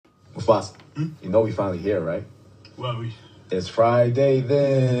Boss, you know we finally here, right? Well, It's Friday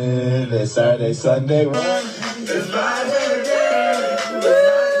then, it's Saturday, Sunday, what? It's Friday again.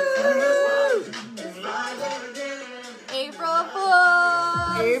 April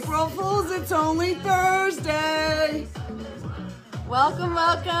Fools! April Fools, it's only Thursday. Welcome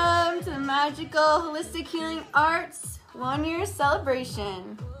to the Magical Holistic Healing Arts 1 year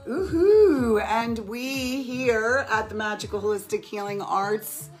celebration. Woohoo! And we here at the Magical Holistic Healing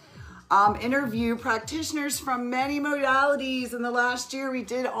Arts interview practitioners from many modalities. In the last year, we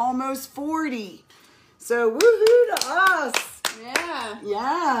did almost 40. So woohoo to us!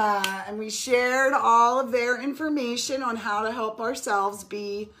 Yeah, and we shared all of their information on how to help ourselves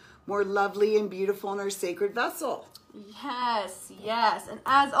be more lovely and beautiful in our sacred vessel. Yes. And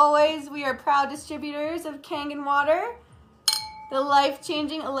as always, we are proud distributors of Kangen water, the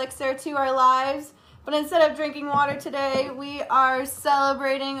life-changing elixir to our lives. But instead of drinking water today, we are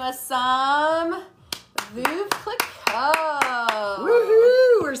celebrating with some Veuve Clicquot.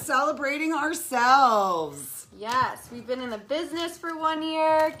 Woohoo! We're celebrating ourselves. Yes, we've been in the business for 1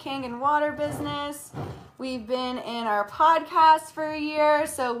 year, Kangen water business. We've been in our podcast for a year,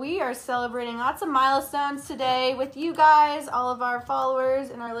 so we are celebrating lots of milestones today with you guys, all of our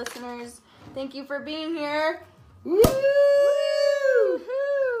followers and our listeners. Thank you for being here. Woo!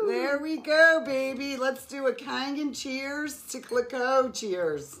 There we go, baby. Let's do a Kangen cheers to Clicquot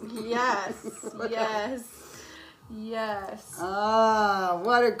cheers. Yes. Ah,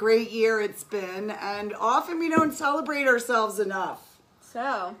 what a great year it's been. And often we don't celebrate ourselves enough.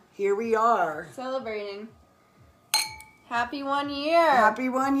 So, here we are. Celebrating. Happy 1 year. Happy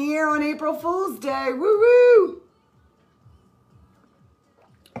 1 year on April Fool's Day. Woo-woo!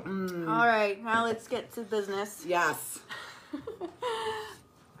 All right, now let's get to business. Yes.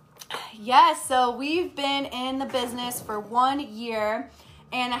 Yes, so we've been in the business for 1 year,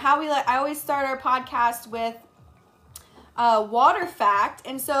 and I always start our podcast with a water fact.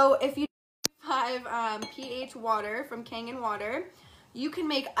 And so if you have pH water from Kangen water, you can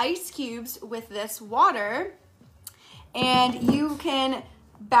make ice cubes with this water, and you can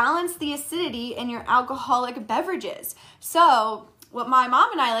balance the acidity in your alcoholic beverages. So what my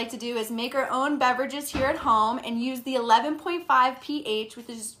mom and I like to do is make our own beverages here at home and use the 11.5 pH,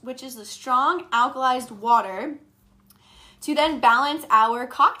 which is the strong alkalized water, to then balance our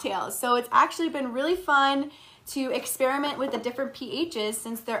cocktails. So it's actually been really fun to experiment with the different pHs,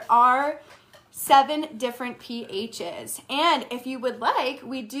 since there are 7 different pHs. And if you would like,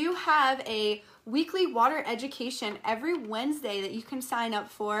 we do have a weekly water education every Wednesday that you can sign up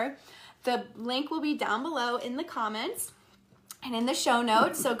for. The link will be down below in the comments and in the show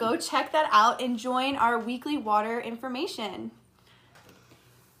notes, so go check that out and join our weekly water information.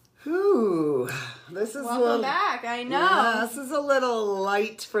 Ooh, this is Welcome back. I know. Yeah, this is a little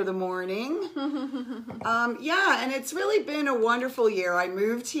light for the morning. Yeah, and it's really been a wonderful year. I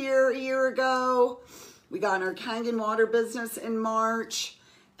moved here a year ago. We got in our Kangen water business in March.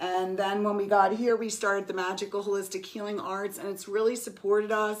 And then when we got here, we started the Magical Holistic Healing Arts, and it's really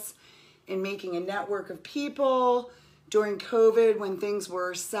supported us in making a network of people. During COVID, when things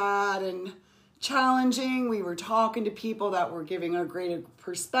were sad and challenging, we were talking to people that were giving our greater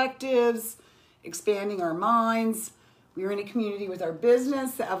perspectives, expanding our minds. We were in a community with our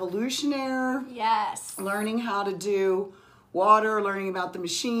business, the Evolutionaire. Yes. Learning how to do water, learning about the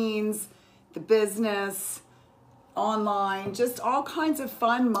machines, the business, online, just all kinds of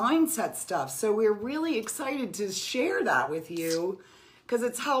fun mindset stuff. So we're really excited to share that with you because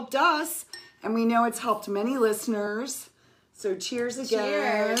it's helped us, and we know it's helped many listeners. So cheers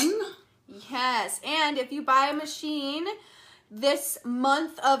again. Cheers. Yes, and if you buy a machine this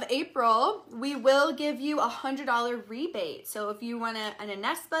month of April, we will give you a $100 rebate. So if you want an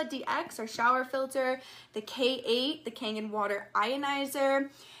Anespa DX or shower filter, the K8, the Kangen water ionizer,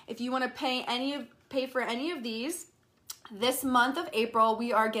 if you want to pay for any of these, this month of April,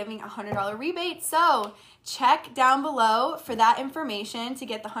 we are giving a $100 rebate. So check down below for that information to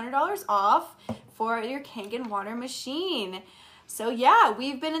get the $100 off for your Kangen water machine. So yeah,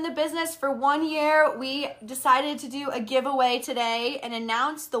 we've been in the business for 1 year. We decided to do a giveaway today and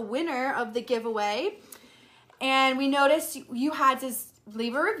announce the winner of the giveaway. And we noticed you had to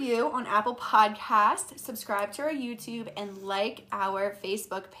leave a review on Apple Podcast, subscribe to our YouTube, and like our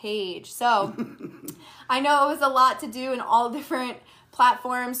Facebook page. So I know it was a lot to do in all different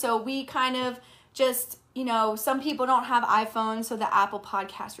platforms, so we kind of just, some people don't have iPhones, so the Apple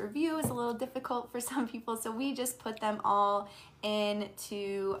Podcast review is a little difficult for some people, so we just put them all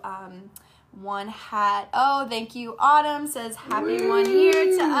into one hat. Oh, thank you. Autumn says happy 1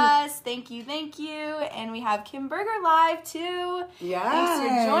 year to us. Thank you, thank you. And we have Kim Berger live too. Yeah. Thanks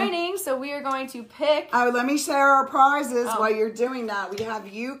for joining. So we are going to pick. Oh, let me share our prizes while you're doing that. We have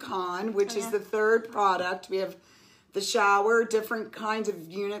Yukon, which is the third product. We have the shower, different kinds of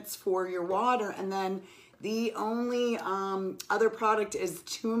units for your water. And then the only other product is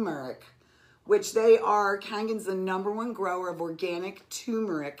turmeric, which Kangen's the #1 grower of organic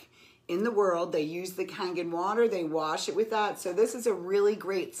turmeric in the world. They use the Kangen water. They wash it with that. So this is a really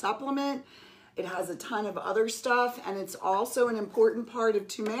great supplement. It has a ton of other stuff. And it's also an important part of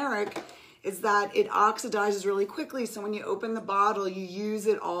turmeric is that it oxidizes really quickly. So when you open the bottle, you use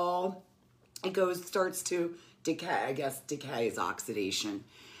it all. It starts to decay. I guess decay is oxidation.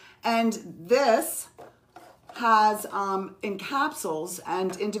 And this has in capsules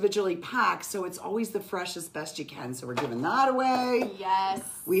and individually packed, so it's always the freshest, best you can. So we're giving that away. Yes.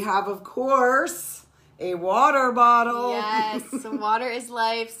 We have, of course, a water bottle. Yes. So Water is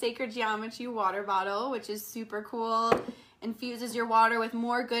Life Sacred Geometry water bottle, which is super cool. Infuses your water with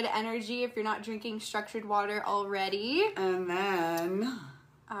more good energy if you're not drinking structured water already. And then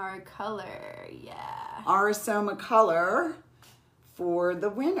our color, our Soma color for the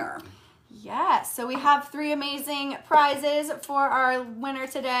winner. Yeah, so we have 3 amazing prizes for our winner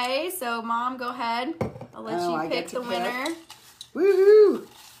today. So, Mom, go ahead. I'll let you pick the winner. Woohoo!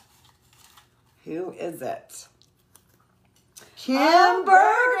 Who is it? Kim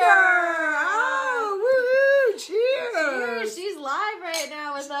Berger! Oh, woohoo! Cheers! She's live right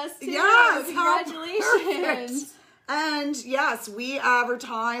now with us, too. Yes! Congratulations! And, yes, we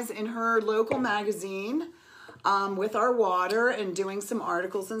advertise in her local magazine. With our water and doing some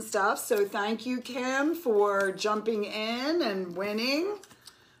articles and stuff. So thank you, Kim, for jumping in and winning.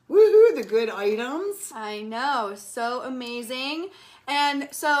 Woohoo, the good items. I know, so amazing. And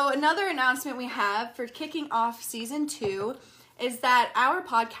so another announcement we have for kicking off season 2 is that our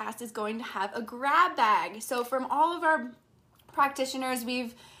podcast is going to have a grab bag. So from all of our practitioners,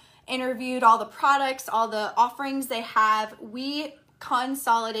 we've interviewed all the products, all the offerings they have. We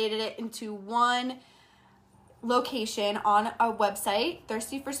consolidated it into one location on our website,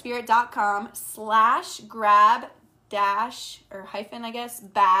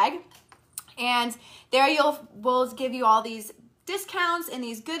 thirstyforspirit.com/grab-bag. And there we'll give you all these discounts and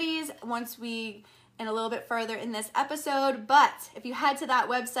these goodies once we and a little bit further in this episode. But if you head to that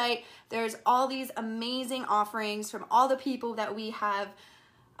website, there's all these amazing offerings from all the people that we have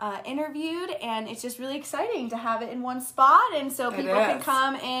interviewed, and it's just really exciting to have it in one spot, and so people can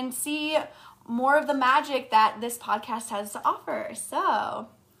come and see more of the magic that this podcast has to offer. So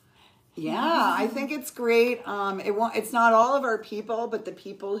yeah, I think it's great. It's not all of our people, but the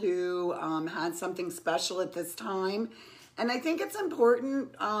people who had something special at this time. And I think it's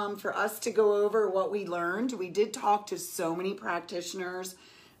important for us to go over what we learned. We did talk to so many practitioners.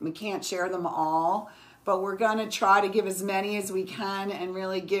 We can't share them all, but we're going to try to give as many as we can and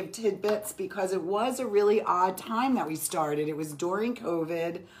really give tidbits, because it was a really odd time that we started. It was during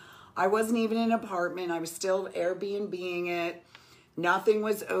COVID. I wasn't even in an apartment. I was still Airbnb-ing it. Nothing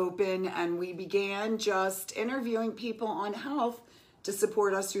was open, and we began just interviewing people on health to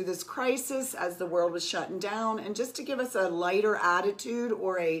support us through this crisis as the world was shutting down, and just to give us a lighter attitude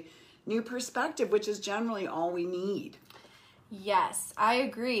or a new perspective, which is generally all we need. Yes, I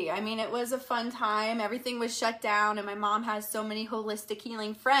agree. I mean, it was a fun time. Everything was shut down, and my mom has so many holistic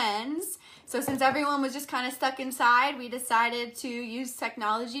healing friends. So since everyone was just kind of stuck inside, we decided to use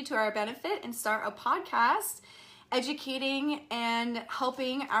technology to our benefit and start a podcast, educating and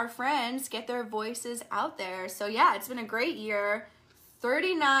helping our friends get their voices out there. So yeah, it's been a great year.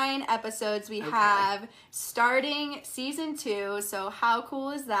 39 episodes we have, starting season 2. So how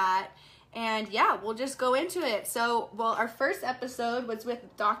cool is that? And yeah, we'll just go into it. So, our first episode was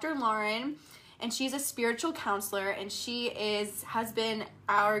with Dr. Lauren, and she's a spiritual counselor, and she has been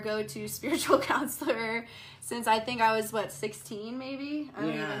our go-to spiritual counselor since I think I was 16 maybe? I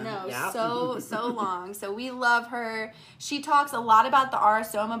don't even know. Yeah. So long. So we love her. She talks a lot about the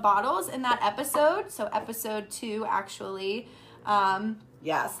Arasoma bottles in that episode. So episode 2 actually.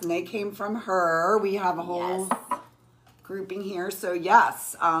 Yes, and they came from her. We have a whole grouping here. So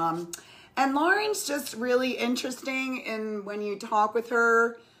yes. And Lauren's just really interesting, and when you talk with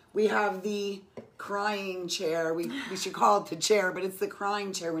her, we have the crying chair. We should call it the chair, but it's the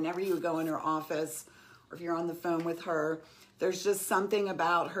crying chair. Whenever you go in her office or if you're on the phone with her, there's just something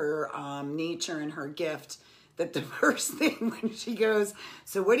about her nature and her gift that the first thing when she goes,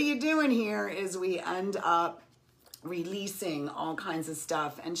 so what are you doing here, is we end up releasing all kinds of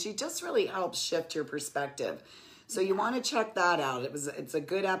stuff, and she just really helps shift your perspective. So you want to check that out. It's a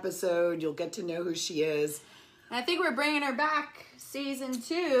good episode. You'll get to know who she is. And I think we're bringing her back season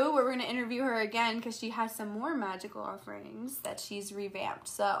 2, where we're going to interview her again because she has some more magical offerings that she's revamped.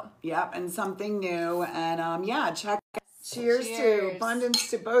 So yep, and something new. And check. Cheers to abundance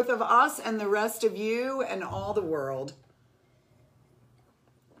to both of us and the rest of you and all the world.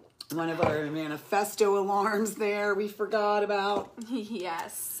 One of our manifesto alarms there we forgot about.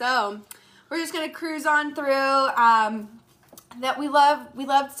 Yes. So we're just going to cruise on through. That we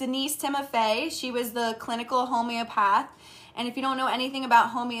loved Denise Timofey. She was the clinical homeopath. And if you don't know anything about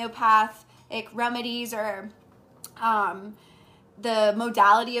homeopathic remedies or the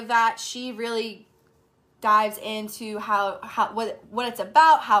modality of that, she really dives into what it's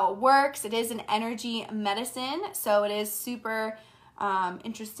about, how it works. It is an energy medicine, so it is super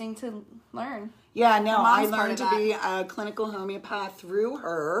interesting to learn. Yeah, no, I learned to be a clinical homeopath through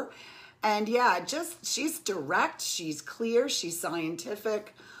her. And yeah, she's direct, she's clear, she's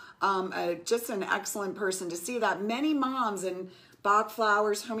scientific. Just an excellent person to see that. Many moms and Bach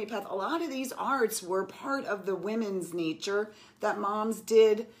flowers, homeopath, a lot of these arts were part of the women's nature that moms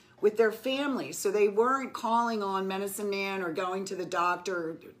did with their families. So they weren't calling on medicine man or going to the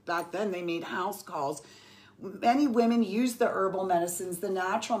doctor. Back then they made house calls. Many women used the herbal medicines, the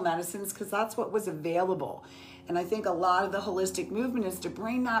natural medicines, because that's what was available. And I think a lot of the holistic movement is to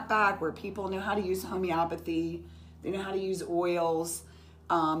bring that back where people know how to use homeopathy, they know how to use oils,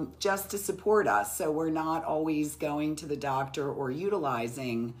 just to support us. So we're not always going to the doctor or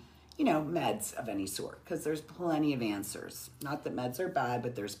utilizing, meds of any sort, because there's plenty of answers. Not that meds are bad,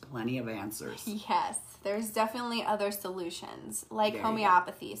 but there's plenty of answers. Yes, there's definitely other solutions like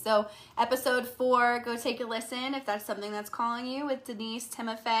homeopathy. So episode 4, go take a listen if that's something that's calling you, with Denise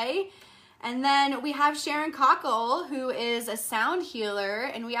Timofey. And then we have Sharon Cockle, who is a sound healer,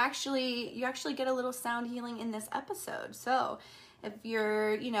 and you actually get a little sound healing in this episode. So if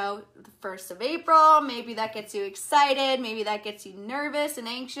you're, the 1st of April, maybe that gets you excited, maybe that gets you nervous and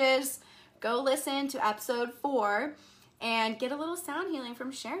anxious, go listen to episode 4 and get a little sound healing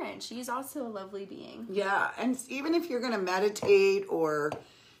from Sharon. She's also a lovely being. Yeah, and even if you're going to meditate or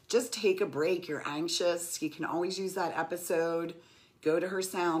just take a break, you're anxious, you can always use that episode. Go to her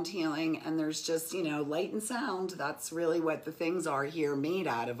sound healing, and there's just, light and sound. That's really what the things are here made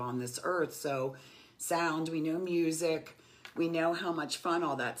out of on this earth. So sound, we know music, we know how much fun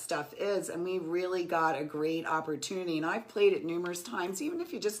all that stuff is, and we really got a great opportunity. And I've played it numerous times, even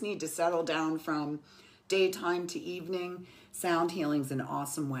if you just need to settle down from daytime to evening. Sound healing's an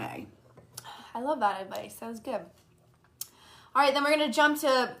awesome way. I love that advice. That was good. All right, then we're going to jump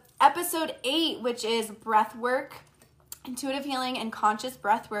to episode 8, which is breath work. Intuitive healing and conscious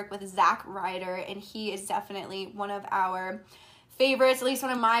breath work with Zach Ryder, and he is definitely one of our favorites, at least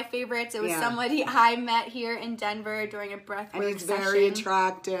one of my favorites. It was somebody I met here in Denver during a breath work session. And he's very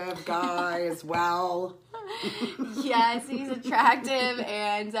attractive guy as well. Yes, he's attractive,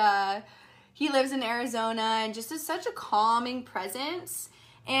 and he lives in Arizona and just is such a calming presence.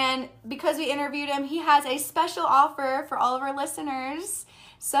 And because we interviewed him, he has a special offer for all of our listeners.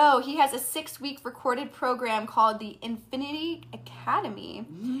 So he has a 6-week recorded program called the Infinity Academy.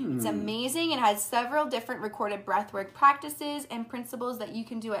 It's amazing. It has several different recorded breathwork practices and principles that you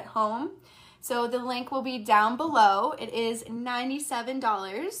can do at home. So the link will be down below. It is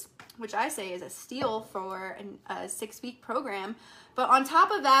 $97, which I say is a steal for a 6-week program. But on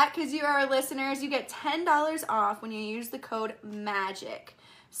top of that, because you are our listeners, you get $10 off when you use the code MAGIC.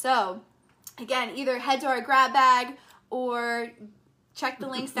 So again, either head to our grab bag or check the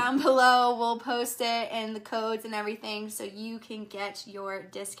links down below. We'll post it and the codes and everything so you can get your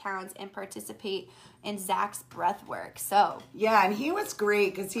discounts and participate in Zach's breath work. So yeah, and he was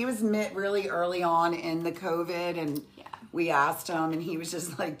great because he was really early on in the COVID, and we asked him and he was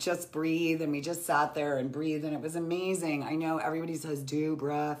just like, just breathe, and we just sat there and breathed, and it was amazing. I know everybody says do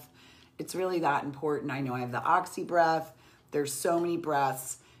breath. It's really that important. I know I have the oxy breath. There's so many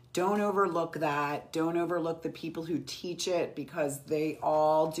breaths. Don't overlook that. Don't overlook the people who teach it, because they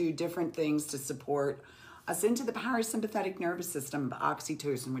all do different things to support us into the parasympathetic nervous system,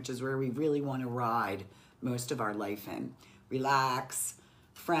 oxytocin, which is where we really want to ride most of our life in. Relax,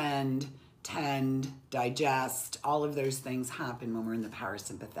 friend, tend, digest, all of those things happen when we're in the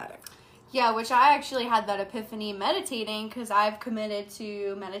parasympathetic. Yeah, which I actually had that epiphany meditating, because I've committed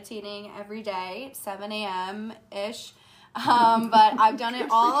to meditating every day, 7 a.m.-ish. But I've done it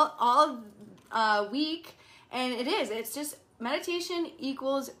all week, and it's just meditation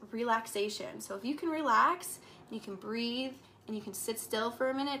equals relaxation. So if you can relax, you can breathe, and you can sit still for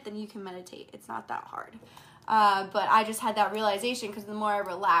a minute, then you can meditate. It's not that hard. But I just had that realization because the more I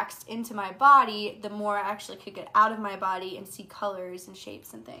relaxed into my body, the more I actually could get out of my body and see colors and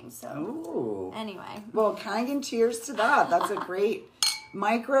shapes and things. So anyway. Well, Kangen, cheers to that. That's a great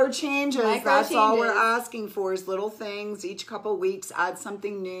micro changes. That's all we're asking for is little things. Each couple weeks, add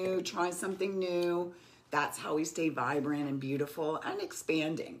something new, try something new. That's how we stay vibrant and beautiful and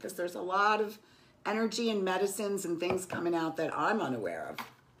expanding, because there's a lot of energy and medicines and things coming out that I'm unaware of.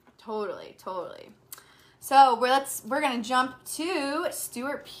 Totally. So we're gonna jump to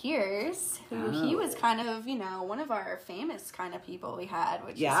Stuart Pierce, who he was kind of, one of our famous kind of people we had.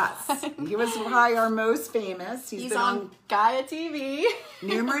 Which is he was probably our most famous. He's been on Gaia TV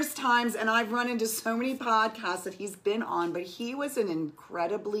numerous times, and I've run into so many podcasts that he's been on. But he was an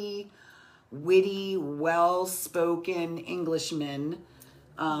incredibly witty, well-spoken Englishman,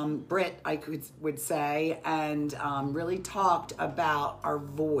 Brit, I would say, and really talked about our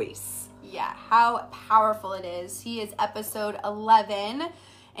voice. Yeah, how powerful it is. He is episode 11,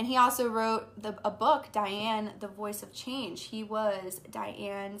 and he also wrote a book, Diane, The Voice of Change. He was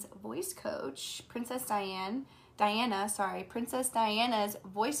Diane's voice coach, Princess Diana's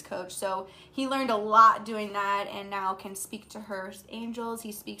voice coach. So he learned a lot doing that, and now can speak to her angels.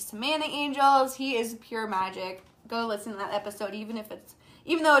 He speaks to man the angels. He is pure magic. Go listen to that episode, even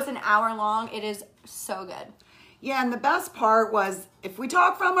though it's an hour long. It is so good. Yeah, and the best part was, if we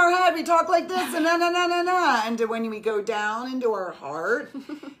talk from our head, we talk like this, and na. And when we go down into our heart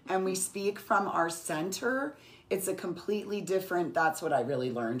and we speak from our center, it's a completely different, that's what I really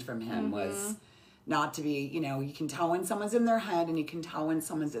learned from him, was not to be, you can tell when someone's in their head and you can tell when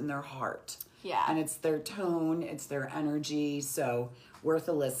someone's in their heart. Yeah. And it's their tone, it's their energy, so worth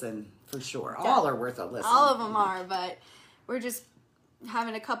a listen for sure. All are worth a listen. All of them are, but we're just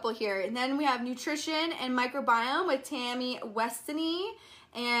having a couple here. And then we have nutrition and microbiome with Tammy Westany,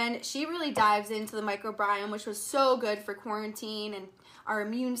 and she really dives into the microbiome, which was so good for quarantine and our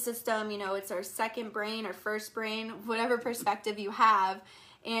immune system. It's our second brain or first brain, whatever perspective you have.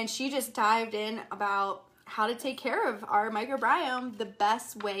 And she just dived in about how to take care of our microbiome the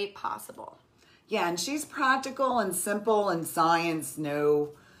best way possible. Yeah, and she's practical and simple and science,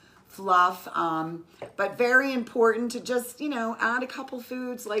 no fluff, but very important to just, add a couple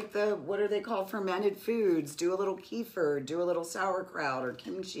foods like what are they called, fermented foods. Do a little kefir, do a little sauerkraut or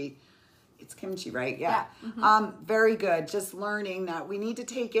kimchi. It's kimchi, right? Yeah. Very good. Just learning that we need to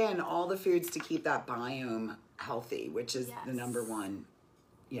take in all the foods to keep that biome healthy, which is the number one,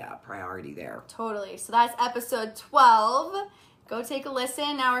 priority there. Totally. So that's episode 12. Go take a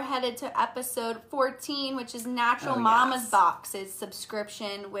listen. Now we're headed to episode 14, which is Natural Mama's Boxes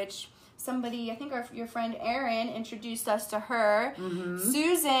subscription, which somebody, I think your friend Erin introduced us to her.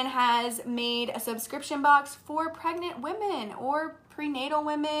 Susan has made a subscription box for pregnant women or prenatal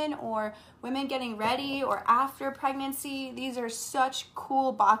women or women getting ready or after pregnancy. These are such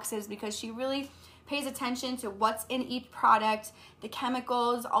cool boxes because she really pays attention to what's in each product, the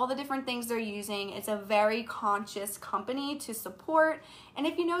chemicals, all the different things they're using. It's a very conscious company to support. And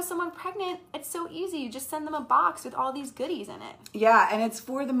if you know someone pregnant, it's so easy. You just send them a box with all these goodies in it. Yeah, and it's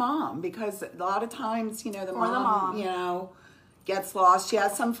for the mom, because a lot of times, the mom, gets lost. She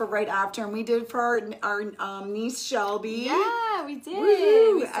has some for right after, and we did for our niece Shelby. Yeah, we did.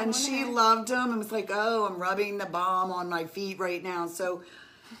 Woo! And she loved them and was like, oh, I'm rubbing the balm on my feet right now. So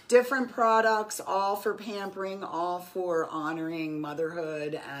different products, all for pampering, all for honoring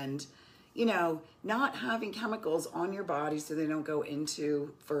motherhood and, not having chemicals on your body so they don't go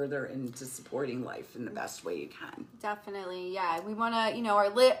further into supporting life in the best way you can. Definitely, yeah. We want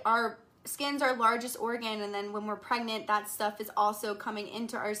to, our skin's our largest organ, and then when we're pregnant, that stuff is also coming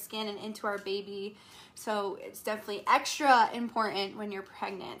into our skin and into our baby. So it's definitely extra important when you're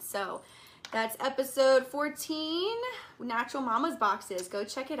pregnant. So that's episode 14, Natural Mama's Boxes. Go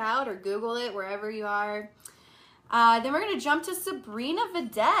check it out or Google it wherever you are. Then we're going to jump to Sabrina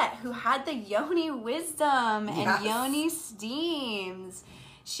Vedette, who had the Yoni Wisdom and Yoni Steams.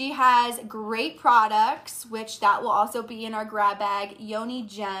 She has great products, which that will also be in our grab bag. Yoni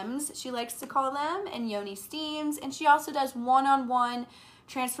Gems, she likes to call them, and Yoni Steams. And she also does one-on-one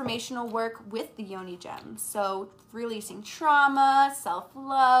transformational work with the Yoni Gems. So releasing trauma,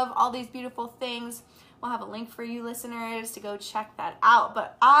 self-love, all these beautiful things. We'll have a link for you listeners to go check that out.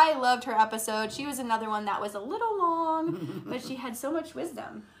 But I loved her episode. She was another one that was a little long, but she had so much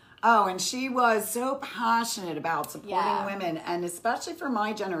wisdom. Oh, and she was so passionate about supporting women, and especially for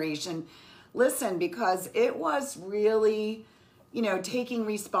my generation. Listen, because it was really, taking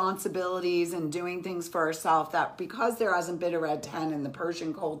responsibilities and doing things for ourselves, that because there hasn't been a Red 10 in the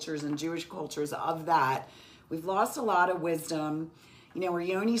Persian cultures and Jewish cultures of that, we've lost a lot of wisdom. You know, her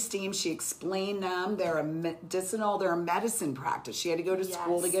yoni steams, she explained them. They're a medicine practice. She had to go to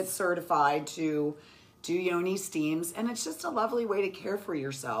school to get certified to do yoni steams. And it's just a lovely way to care for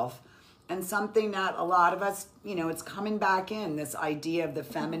yourself. And something that a lot of us, you know, it's coming back in, this idea of the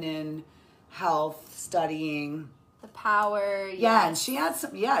feminine health, studying. The power. Yeah, and she had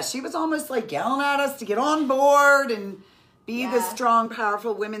some, she was almost like yelling at us to get on board and be the strong,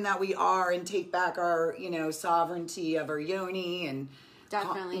 powerful women that we are and take back our, you know, sovereignty of our yoni and,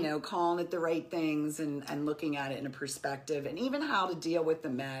 definitely, you know, calling it the right things and looking at it in a perspective and even how to deal with the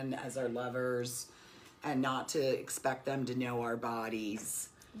men as our lovers and not to expect them to know our bodies.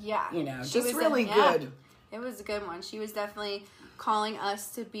 Yeah. You know, just really good. It was a good one. She was definitely calling us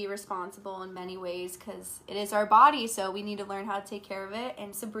to be responsible in many ways because it is our body, so we need to learn how to take care of it.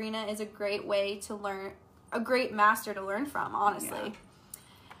 And Sabrina is a great way to learn, a great master to learn from, honestly. Yeah.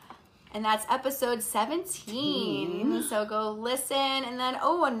 And that's episode 17. So go listen. And then,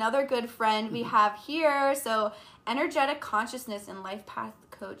 another good friend we have here. So energetic consciousness and life path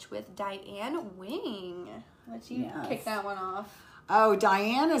coach with Diane Wing. Let you kick that one off. Oh,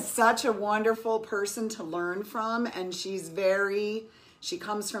 Diane is such a wonderful person to learn from. And she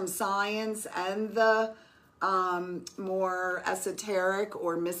comes from science and the more esoteric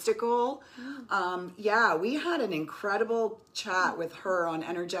or mystical. We had an incredible chat with her on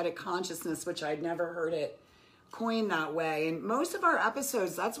energetic consciousness, which I'd never heard it coined that way. And most of our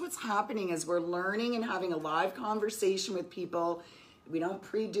episodes, that's what's happening is we're learning and having a live conversation with people. We don't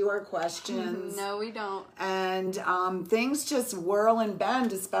pre-do our questions. No, we don't. And things just whirl and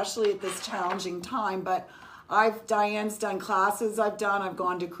bend, especially at this challenging time. But Diane's done classes I've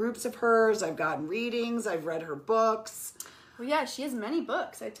gone to groups of hers, I've gotten readings, I've read her books. Well, yeah, she has many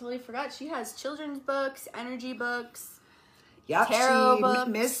books. I totally forgot. She has children's books, energy books, tarot books.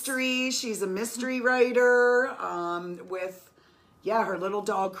 Mystery. She's a mystery writer with, her little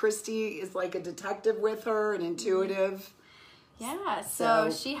dog Christy is like a detective with her, an intuitive. Yeah, so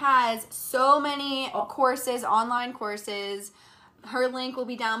she has so many courses, online courses. Her link will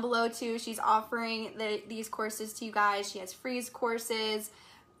be down below too. She's offering these courses to you guys. She has free courses,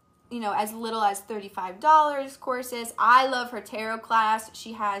 you know, as little as $35 courses. I love her tarot class.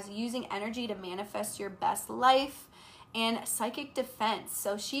 She has using energy to manifest your best life and psychic defense.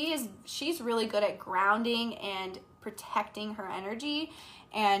 So she's really good at grounding and protecting her energy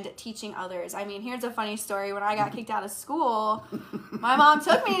and teaching others. I mean, here's a funny story. When I got kicked out of school, my mom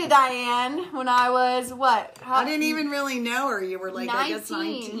took me to Diane when I was, I didn't even really know her. You were like, 19. I guess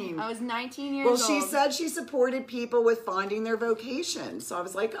 19. I was 19 years old. Well, she said she supported people with finding their vocation. So I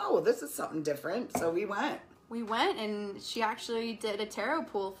was like, this is something different. So we went. And she actually did a tarot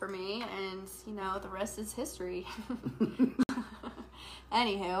pool for me. And, you know, the rest is history.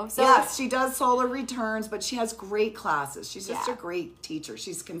 Anywho, so yes, she does solar returns, but she has great classes. She's just a great teacher.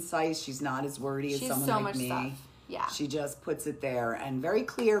 She's concise. She's not as wordy as someone like me. Stuff. Yeah, she just puts it there and very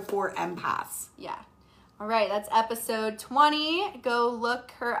clear for empaths. Yeah. All right, that's episode 20. Go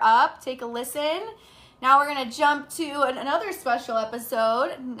look her up. Take a listen. Now we're gonna jump to another special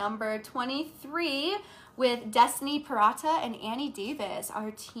episode, number 23. With Destiny Parata and Annie Davis,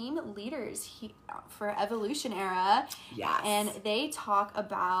 our team leaders for Evolution Era. Yes. And they talk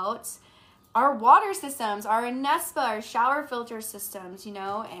about our water systems, our Nespa, our shower filter systems, you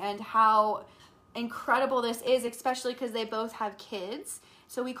know, and how incredible this is, especially because they both have kids.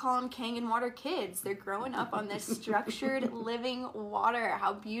 So we call them Kangen Water kids. They're growing up on this structured living water.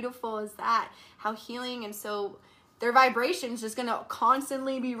 How beautiful is that? How healing, and so their vibration's just gonna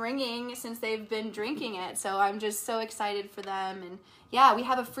constantly be ringing since they've been drinking it. So I'm just so excited for them. And yeah, we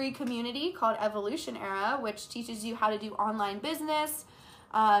have a free community called Evolution Era, which teaches you how to do online business,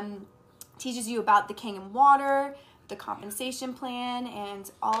 teaches you about the Kangen Water, the compensation plan, and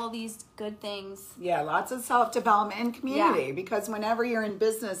all these good things. Yeah, lots of self-development and community, because whenever you're in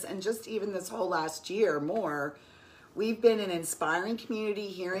business, and just even this whole last year more, we've been an inspiring community,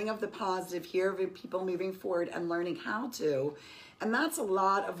 hearing of the positive, hearing of people moving forward and learning how to. And that's a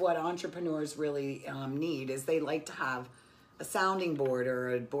lot of what entrepreneurs really need, is they like to have a sounding board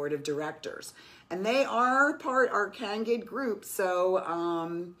or a board of directors. And they are our Kangen group.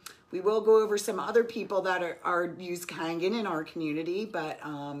 So we will go over some other people that use Kangen in our community. But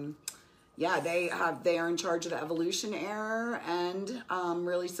they are in charge of the Evolution Era and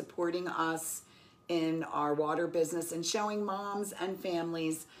really supporting us in our water business and showing moms and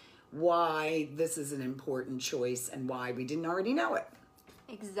families why this is an important choice and why we didn't already know it.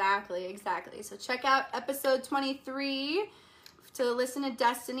 Exactly. So check out episode 23 to listen to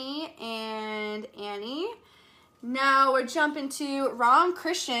Destiny and Annie. Now we're jumping to Ram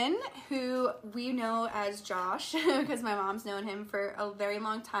Christian, who we know as Josh because my mom's known him for a very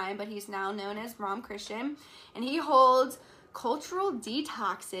long time, but he's now known as Ram Christian. And he holds cultural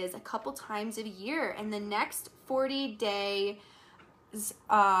detoxes a couple times a year. And the next 40-day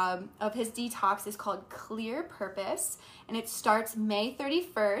of his detox is called Clear Purpose. And it starts May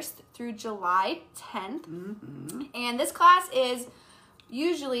 31st through July 10th. Mm-hmm. And this class is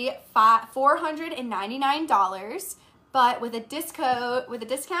usually $499, but with a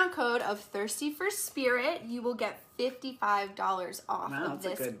discount code of Thirsty for Spirit, you will get $55 off of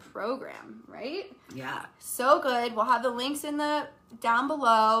this program, right? Yeah. So good. We'll have the links down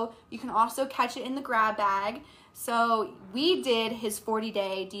below. You can also catch it in the grab bag. So we did his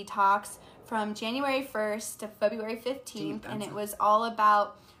 40-day detox from January 1st to February 15th, and it was all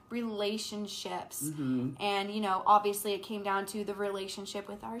about relationships. Mm-hmm. And, obviously it came down to the relationship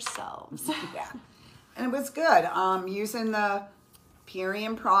with ourselves. Yeah. And it was good. Using the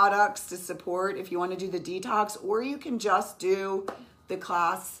Purium products to support if you want to do the detox, or you can just do the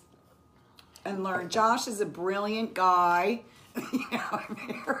class and learn. Josh is a brilliant guy.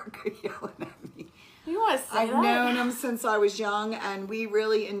 Erika yelling at me. You want to say I've known him since I was young, and we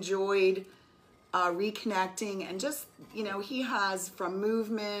really enjoyed reconnecting, and just, he has from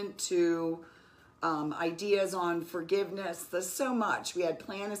movement to ideas on forgiveness. There's so much. We had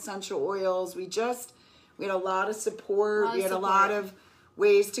plant essential oils. We had a lot of support. We had a lot of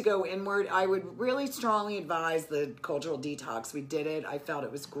ways to go inward. I would really strongly advise the cultural detox. We did it. I felt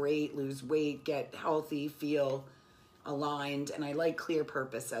it was great. Lose weight, get healthy, feel aligned, and I like Clear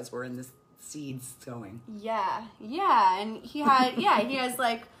Purpose as we're in the seeds going. Yeah, and he has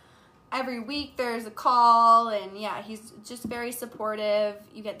like every week there's a call, and he's just very supportive.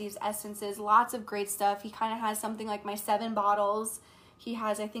 You get these essences, lots of great stuff. He kind of has something like my 7 bottles. He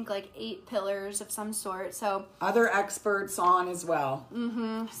has, I think, like 8 pillars of some sort. So other experts on as well.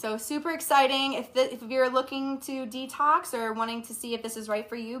 Mm-hmm. So super exciting. If you're looking to detox or wanting to see if this is right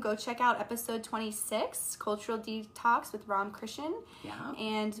for you, go check out episode 26, Cultural Detox with Ram Christian. Yeah.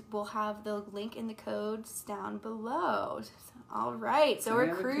 And we'll have the link in the codes down below. All right. So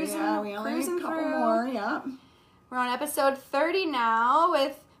we're cruising. Yeah, we only need a couple more. Yeah. We're on episode 30 now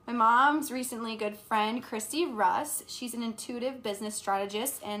with my mom's recently good friend, Christy Russ. She's an intuitive business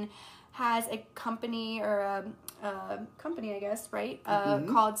strategist and has a company, or a company, I guess, right?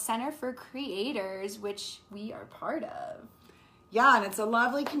 Called Center for Creators, which we are part of. Yeah, and it's a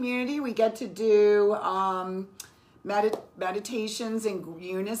lovely community. We get to do meditations in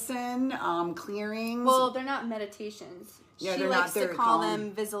unison, clearings. Well, they're not meditations. Yeah, she they're likes not. to call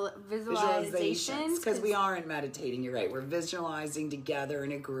them visualizations. Because we aren't meditating. You're right. We're visualizing together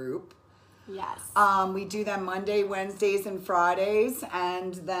in a group. Yes. We do them Monday, Wednesdays, and Fridays.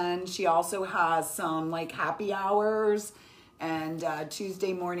 And then she also has some like happy hours and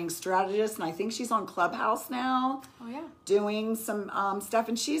Tuesday morning strategist. And I think she's on Clubhouse now. Oh, yeah. Doing some stuff.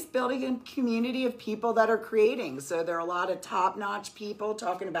 And she's building a community of people that are creating. So there are a lot of top-notch people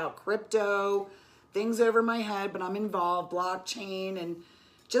talking about crypto, things over my head, but I'm involved, blockchain, and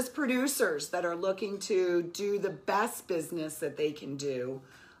just producers that are looking to do the best business that they can do,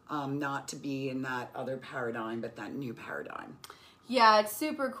 not to be in that other paradigm, but that new paradigm. Yeah, it's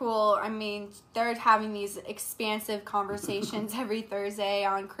super cool. I mean, they're having these expansive conversations every Thursday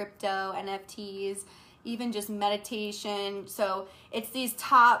on crypto, NFTs, even just meditation. So it's these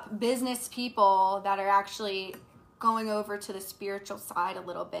top business people that are actually going over to the spiritual side a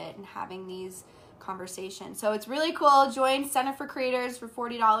little bit and having these conversation. So it's really cool. Join Center for Creators for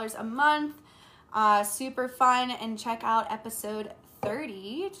 $40 a month. Super fun. And check out episode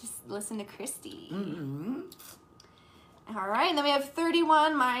 30. Just listen to Christy. Mm-hmm. All right. And then we have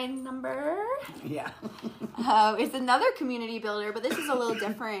 31, my number. Yeah. It's another community builder, but this is a little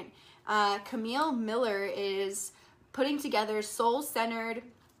different. Camille Miller is putting together soul-centered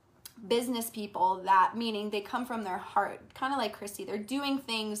business people, that meaning they come from their heart, kind of like Christy. They're doing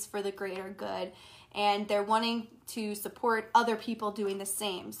things for the greater good, and they're wanting to support other people doing the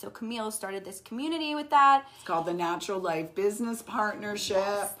same. So Camille started this community with that. It's called the Natural Life Business Partnership.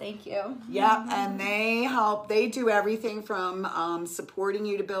 Yes, thank you. Yep, and they do everything from supporting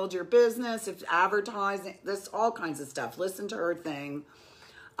you to build your business, if advertising, this all kinds of stuff. Listen to her thing.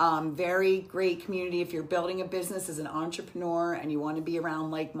 Very great community if you're building a business as an entrepreneur and you want to be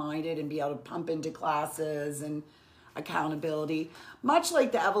around like-minded and be able to pump into classes and accountability. Much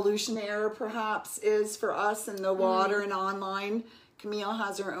like the Evolutionaire perhaps is for us in the water and online. Camille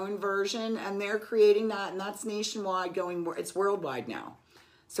has her own version and they're creating that, and that's nationwide it's worldwide now.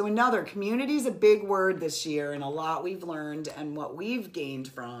 So community is a big word this year, and a lot we've learned and what we've gained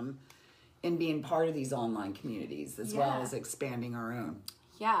from in being part of these online communities as well as expanding our own.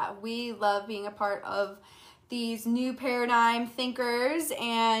 Yeah, we love being a part of these new paradigm thinkers,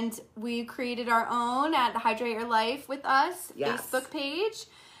 and we created our own at the Hydrate Your Life with Us Facebook page.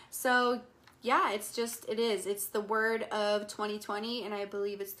 So yeah, it's the word of 2020, and I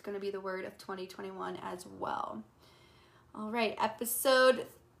believe it's going to be the word of 2021 as well. All right, episode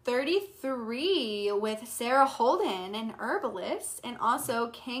 33 with Sarah Holden, an herbalist and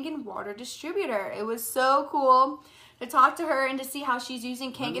also Kangen water distributor. It was so cool to talk to her and to see how she's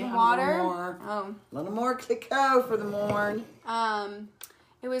using Kangen water. A little more click-o for the morn.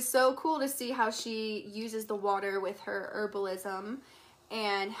 It was so cool to see how she uses the water with her herbalism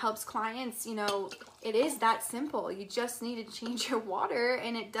and helps clients. You know, it is that simple. You just need to change your water,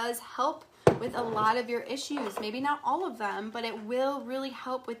 and it does help with a lot of your issues. Maybe not all of them, but it will really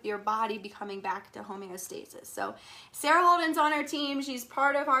help with your body becoming back to homeostasis. So Sarah Holden's on our team. She's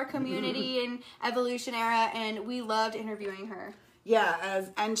part of our community in Evolution Era, and we loved interviewing her. Yeah,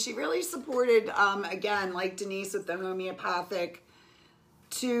 and she really supported, again, like Denise with the homeopathic,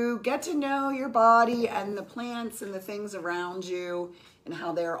 to get to know your body and the plants and the things around you and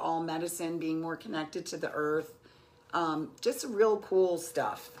how they're all medicine, being more connected to the earth. Just real cool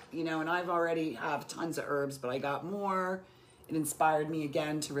stuff, you know, and I've already have tons of herbs, but I got more. It inspired me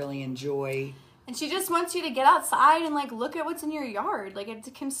again to really enjoy. And she just wants you to get outside and like look at what's in your yard. Like it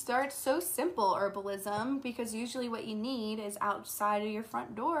can start so simple, herbalism, because usually what you need is outside of your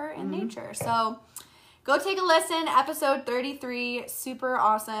front door in nature. So go take a listen. Episode 33, super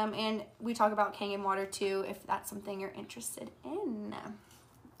awesome. And we talk about Kangen water too, if that's something you're interested in.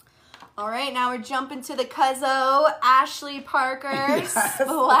 All right, now we're jumping to the Cuzzo, Ashley Parker,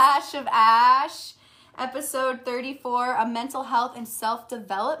 Splash of Ash. Episode 34, a mental health and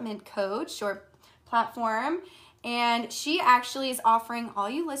self-development coach or platform. And she actually is offering all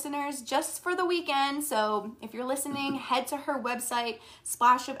you listeners just for the weekend. So if you're listening, head to her website,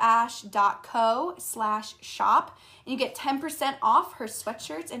 splashofash.co/shop. And you get 10% off her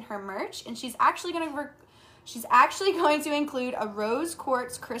sweatshirts and her merch. And she's actually going to include a rose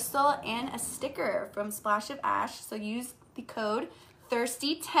quartz crystal and a sticker from Splash of Ash. So use the code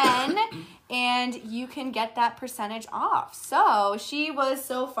Thirsty10 and you can get that percentage off. So she was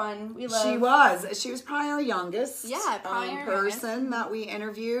so fun. She was probably our youngest person that we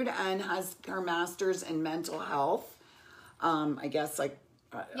interviewed, and has her master's in mental health. I guess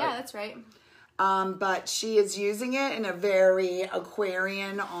that's right. But she is using it in a very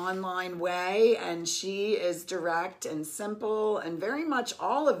Aquarian online way, and she is direct and simple, and very much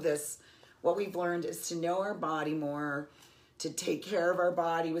all of this, what we've learned is to know our body more, to take care of our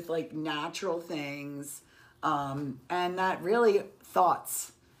body with like natural things, and that really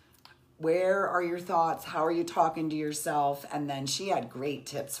thoughts. Where are your thoughts? How are you talking to yourself? And then she had great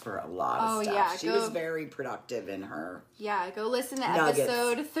tips for a lot of stuff. Yeah, she was very productive in her. Yeah, go listen to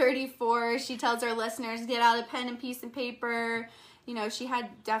episode 34. She tells our listeners, get out a pen and piece and paper. You know, she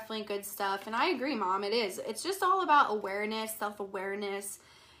had definitely good stuff. And I agree, Mom, it is. It's just all about awareness, self-awareness,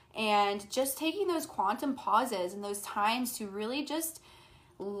 and just taking those quantum pauses and those times to really just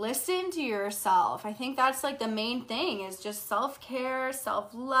listen to yourself. I think that's like the main thing, is just self-care,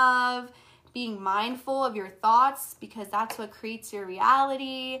 self-love, being mindful of your thoughts, because that's what creates your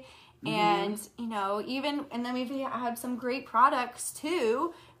reality. And, you know, and then we've had some great products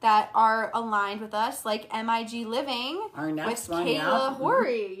too that are aligned with us, like MIG Living. Our next with one, Kayla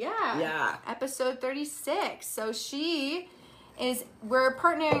Horry. Yeah. Episode 36. So we're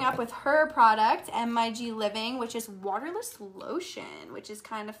partnering up with her product, MIG Living, which is waterless lotion, which is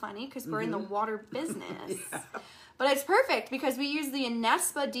kind of funny because we're in the water business. But it's perfect because we use the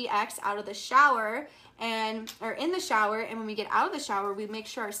Anespa DX out of the shower or in the shower, and when we get out of the shower, we make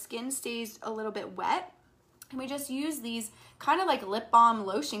sure our skin stays a little bit wet. And we just use these kind of like lip balm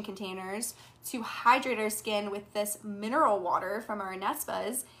lotion containers to hydrate our skin with this mineral water from our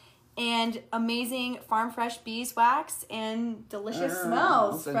Anespas, and amazing farm fresh beeswax and delicious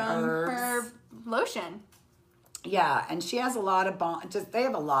smells from her lotion. Yeah, and she has a lot of they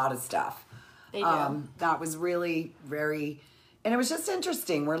have a lot of stuff. They do. That was really very, and it was just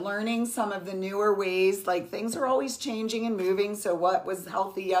interesting. We're learning some of the newer ways. Like, things are always changing and moving. So what was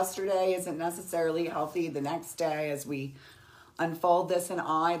healthy yesterday isn't necessarily healthy the next day as we unfold this. And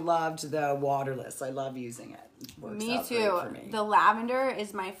I loved the waterless. I love using it. Me too. The lavender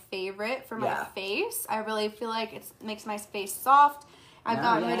is my favorite for my face. I really feel like it makes my face soft. I've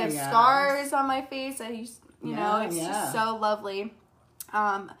gotten rid of scars on my face. It's just so lovely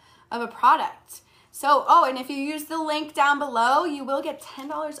of a product. So, and if you use the link down below, you will get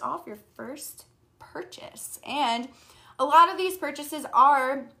 $10 off your first purchase. And a lot of these purchases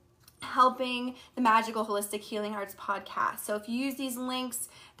are helping the Magical Holistic Healing Arts podcast. So if you use these links,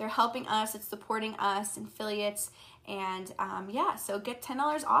 they're helping us, it's supporting us, and affiliates. And so get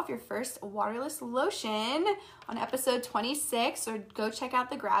 $10 off your first waterless lotion on episode 26, or go check out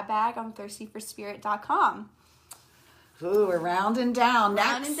the grab bag on thirstyforspirit.com. Ooh, we're rounding down.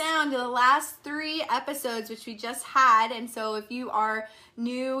 Rounding down to the last 3 episodes, which we just had. And so if you are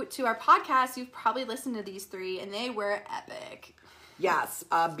new to our podcast, you've probably listened to these 3, and they were epic. Yes,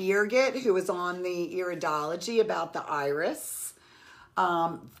 Birgit, who was on the iridology about the iris.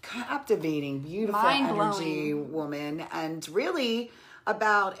 Captivating, beautiful energy woman, and really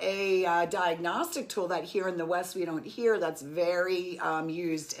about a diagnostic tool that here in the West we don't hear, that's very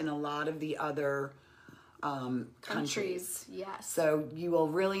used in a lot of the other countries. Yes. So you will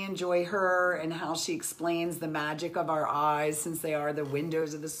really enjoy her and how she explains the magic of our eyes, since they are the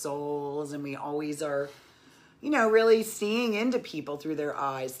windows of the souls, and we always are, really seeing into people through their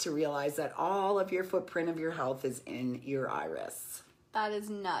eyes to realize that all of your footprint of your health is in your iris. That is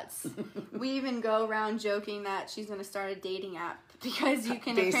nuts. We even go around joking that she's going to start a dating app because you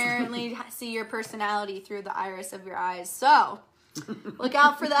can apparently see your personality through the iris of your eyes. So look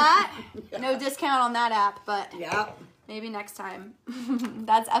out for that. Yeah. No discount on that app, but maybe next time.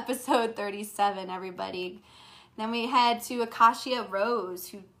 That's episode 37, everybody. Then we head to Akashia Rose,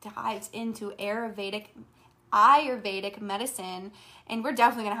 who dives into Ayurvedic medicine. And we're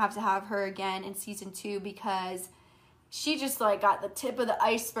definitely going to have her again in season 2, because she just got the tip of the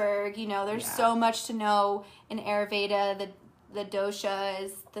iceberg. There's so much to know in Ayurveda, the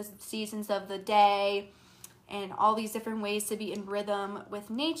doshas, the seasons of the day, and all these different ways to be in rhythm with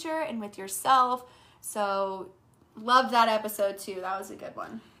nature and with yourself. So loved that episode too. That was a good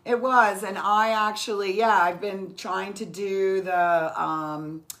one. It was. And I actually, I've been trying to do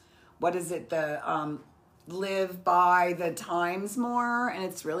the, live by the times more, and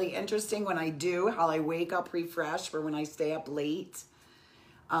it's really interesting when I do, how I wake up refreshed or when I stay up late.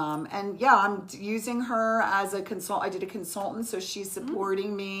 I'm using her as a consult. I did a consultant, so she's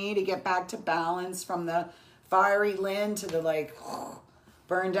supporting me to get back to balance from the fiery Lynn to the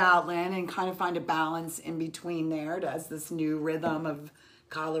burned out Lynn, and kind of find a balance in between there as this new rhythm of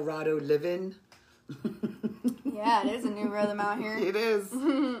Colorado living. Yeah, it is a new rhythm out here. It is.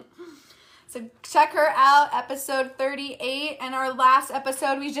 So check her out, episode 38. And our last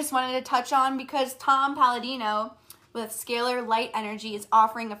episode we just wanted to touch on because Tom Palladino with Scalar Light Energy is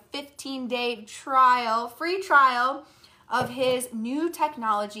offering a 15-day free trial of his new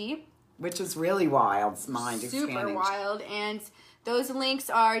technology. Which is really wild. It's mind expanding. Super wild. And those links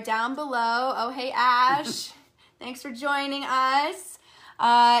are down below. Oh, hey, Ash. Thanks for joining us.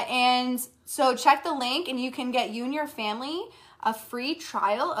 And so check the link and you can get you and your family a free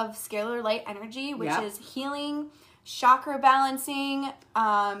trial of Scalar Light Energy, which is healing, chakra balancing,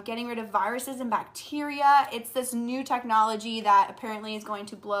 getting rid of viruses and bacteria. It's this new technology that apparently is going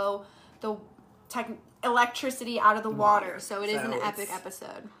to blow the electricity out of the water. So it is an epic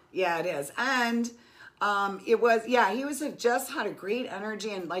episode. Yeah, it is. And it was, he just had a great energy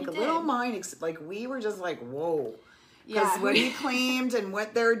and little mind, we were just whoa. Because what he claimed and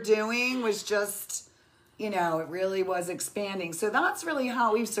what they're doing was just, it really was expanding. So that's really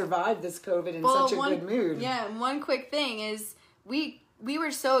how we've survived this COVID in such a good mood. Yeah, and one quick thing is we were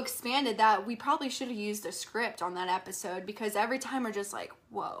so expanded that we probably should have used a script on that episode, because every time we're just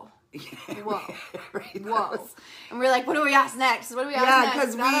whoa. Whoa. Right, whoa. And we're what do we ask next? What do we ask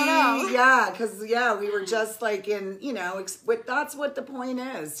next? Because we were just that's what the point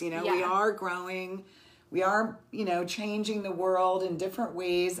is. We are growing. We are, changing the world in different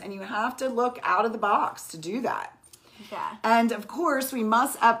ways, and you have to look out of the box to do that. Yeah. And of course, we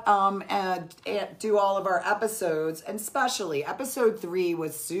must do all of our episodes, and especially episode 3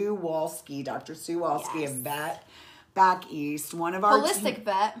 was Sue Walsky, Dr. Sue Walsky, a vet back east, one of our holistic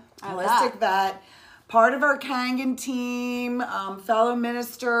vet, part of our Kangen team, fellow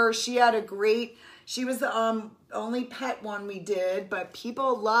minister. She was the only pet one we did, but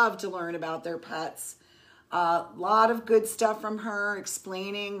people love to learn about their pets. A lot of good stuff from her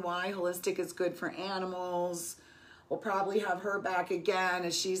explaining why holistic is good for animals. We'll probably have her back again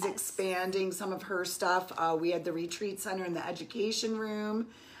as she's expanding some of her stuff. We had the retreat center in the education room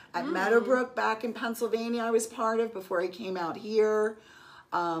at Meadowbrook back in Pennsylvania I was part of before I came out here.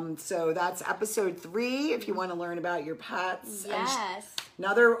 So that's episode 3 if you want to learn about your pets. Yes.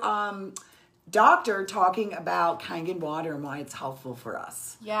 Another doctor talking about Kangen water and why it's helpful for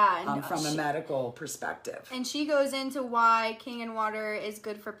us. Yeah. And from a medical perspective. And she goes into why Kangen water is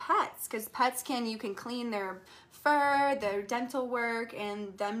good for pets, because pets you can clean their fur, their dental work,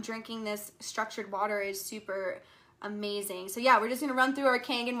 and them drinking this structured water is super amazing. So yeah, we're just going to run through our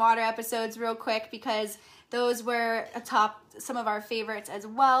Kangen water episodes real quick because those were some of our favorites, as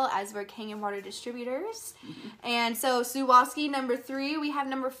well as we're Kangen water distributors. And so Suwalski, number 3. We have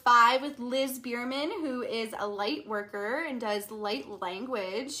number 5 with Liz Bierman, who is a light worker and does light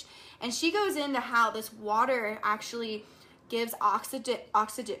language. And she goes into how this water actually gives oxygen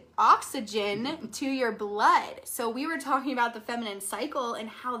to your blood. So we were talking about the feminine cycle and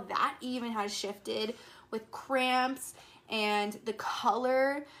how that even has shifted with cramps and the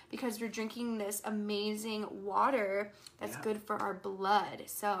color, because we're drinking this amazing water that's good for our blood.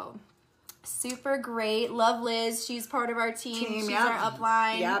 So super great. Love Liz. She's part of our team. She's our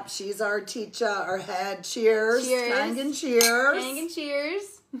upline. Yep, she's our teacher, our head. Cheers. Cheers. Kangen cheers. Kangen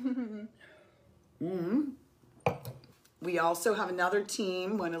cheers. We also have another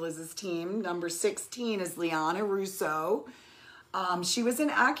team, one of Liz's team. Number 16 is Liana Russo. She was in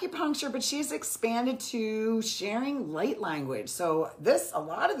acupuncture, but she's expanded to sharing light language. So a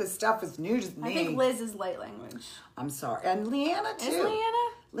lot of this stuff is new to me. I think Liz is light language. I'm sorry. And Leanna too. Is Leanna?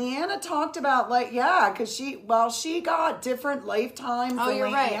 Leanna talked about because she got different lifetimes. Oh,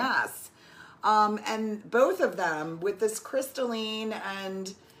 you're right. Yes. And both of them with this crystalline,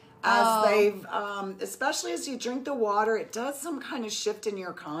 and as they've, especially as you drink the water, it does some kind of shift in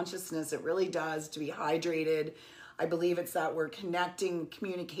your consciousness. It really does, to be hydrated. I believe it's that we're connecting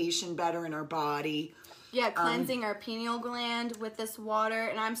communication better in our body. Yeah, cleansing our pineal gland with this water.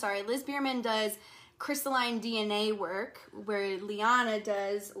 And I'm sorry, Liz Bierman does crystalline DNA work, where Liana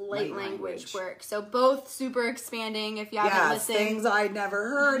does light language work. So both super expanding. If you haven't listened, things I'd never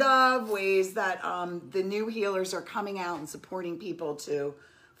heard of, ways that the new healers are coming out and supporting people to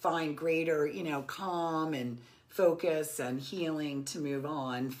find greater, calm and focus and healing to move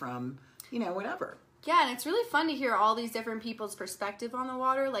on from, whatever. Yeah, and it's really fun to hear all these different people's perspective on the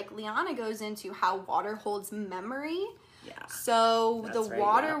water. Like Liana goes into how water holds memory. Yeah. So the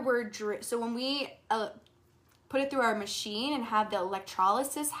water so when we put it through our machine and have the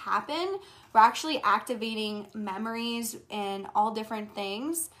electrolysis happen, we're actually activating memories and all different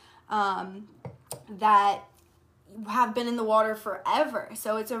things that have been in the water forever.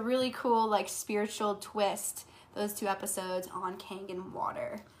 So it's a really cool spiritual twist, those 2 episodes on Kangen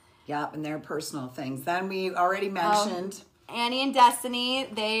water. Yep, and their personal things. Then we already mentioned Annie and Destiny.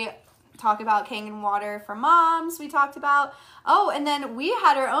 They talk about Kangen water for moms. We talked about and then we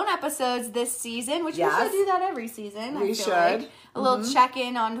had our own episodes this season, which we should do that every season. We should. A little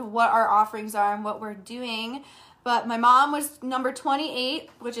check-in on what our offerings are and what we're doing. But my mom was number 28,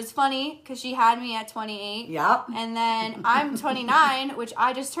 which is funny because she had me at 28. Yep. And then I'm 29, which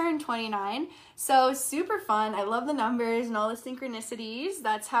I just turned 29. So super fun. I love the numbers and all the synchronicities.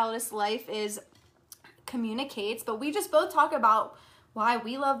 That's how this life communicates. But we just both talk about why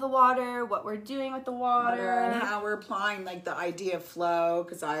we love the water, what we're doing with the water. And how we're applying the idea of flow,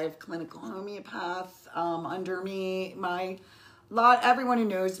 because I have clinical homeopath under me. Everyone who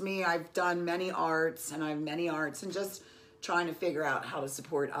knows me, I've done many arts, and just trying to figure out how to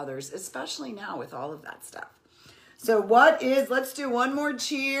support others, especially now with all of that stuff. So let's do one more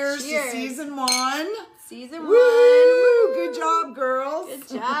cheers to season 1. Season 1. Woo! Good job, girls. Good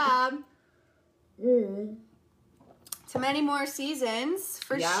job. To many more seasons,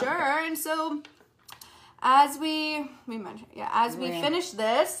 for sure. And so as we mentioned, as we finish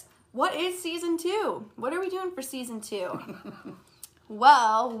this, what is season 2? What are we doing for season 2?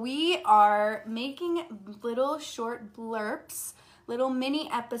 Well, we are making little short blurps, little mini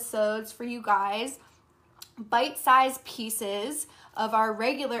episodes for you guys, bite-sized pieces of our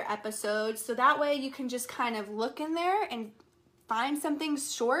regular episodes. So that way you can just kind of look in there and find something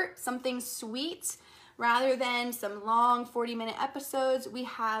short, something sweet, rather than some long 40-minute episodes. We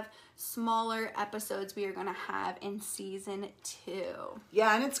have smaller episodes we are going to have in season 2.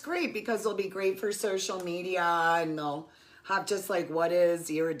 Yeah, and it's great because they'll be great for social media, and they'll have just what is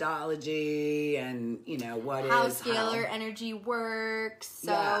iridology and how scalar energy works.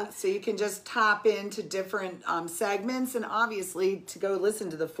 So you can just tap into different segments, and obviously to go listen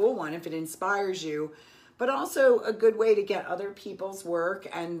to the full one if it inspires you, but also a good way to get other people's work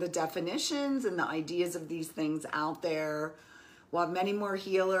and the definitions and the ideas of these things out there. We'll have many more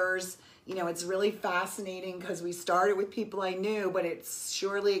healers. It's really fascinating because we started with people I knew, but it's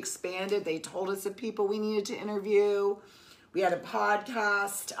surely expanded. They told us of people we needed to interview. We had a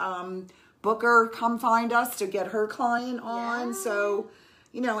podcast booker come find us to get her client on. Yeah. So,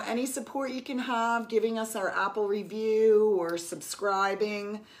 any support you can have, giving us our Apple review or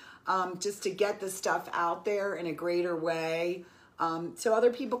subscribing, just to get the stuff out there in a greater way, so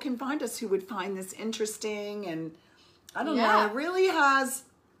other people can find us who would find this interesting. And I don't know, it really has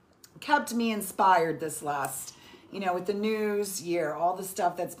kept me inspired this last you know, with the news year, all the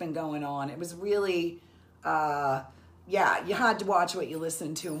stuff that's been going on. It was really, yeah, you had to watch what you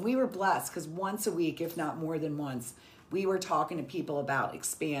listened to. And we were blessed because once a week, if not more than once, we were talking to people about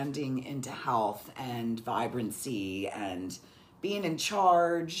expanding into health and vibrancy and being in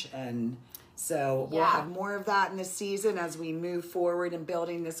charge. And so we'll have more of that in this season as we move forward and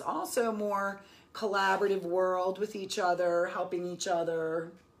building this also more collaborative world with each other, helping each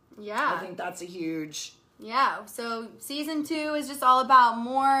other. Yeah. I think that's a huge... Yeah, so season 2 is just all about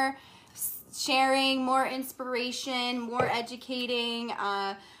more sharing, more inspiration, more educating,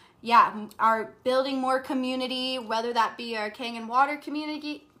 our building more community, whether that be our Kangen Water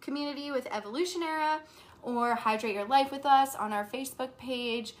community with Evolution Era or Hydrate Your Life with us on our Facebook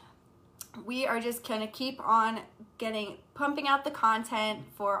page. We are just going to keep on pumping out the content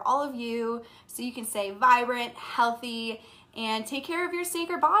for all of you so you can stay vibrant, healthy, and take care of your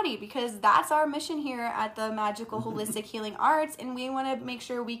sacred body, because that's our mission here at the Magical Holistic Healing Arts, and we want to make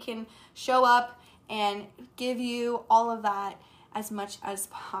sure we can show up and give you all of that as much as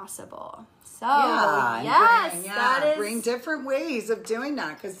possible. So, bring different ways of doing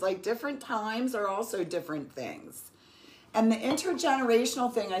that, because like different times are also different things. And the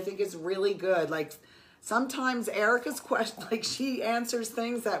intergenerational thing I think is really good. Like sometimes Erika's question, like she answers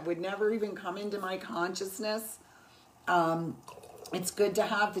things that would never even come into my consciousness. It's good to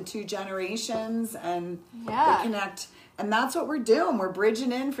have the 2 generations and the connect. And that's what we're doing. We're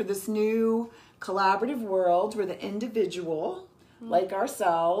bridging in for this new collaborative world where the individual, like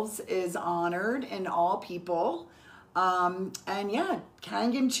ourselves, is honored in all people. And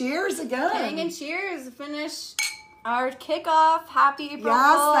Kangen cheers again. Kangen cheers. Finish our kickoff. Happy April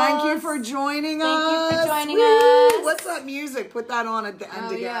Yes, thank you for joining us. Thank you for joining us. What's that music? Put that on at the end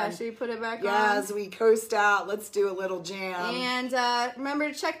again. Yeah, should we put it back on? Yeah, as we coast out, let's do a little jam. And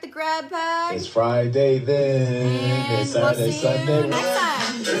remember to check the grab bag. It's Friday then. And It's Saturday, we'll see Sunday. you next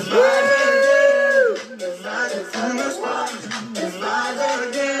time. It's Friday.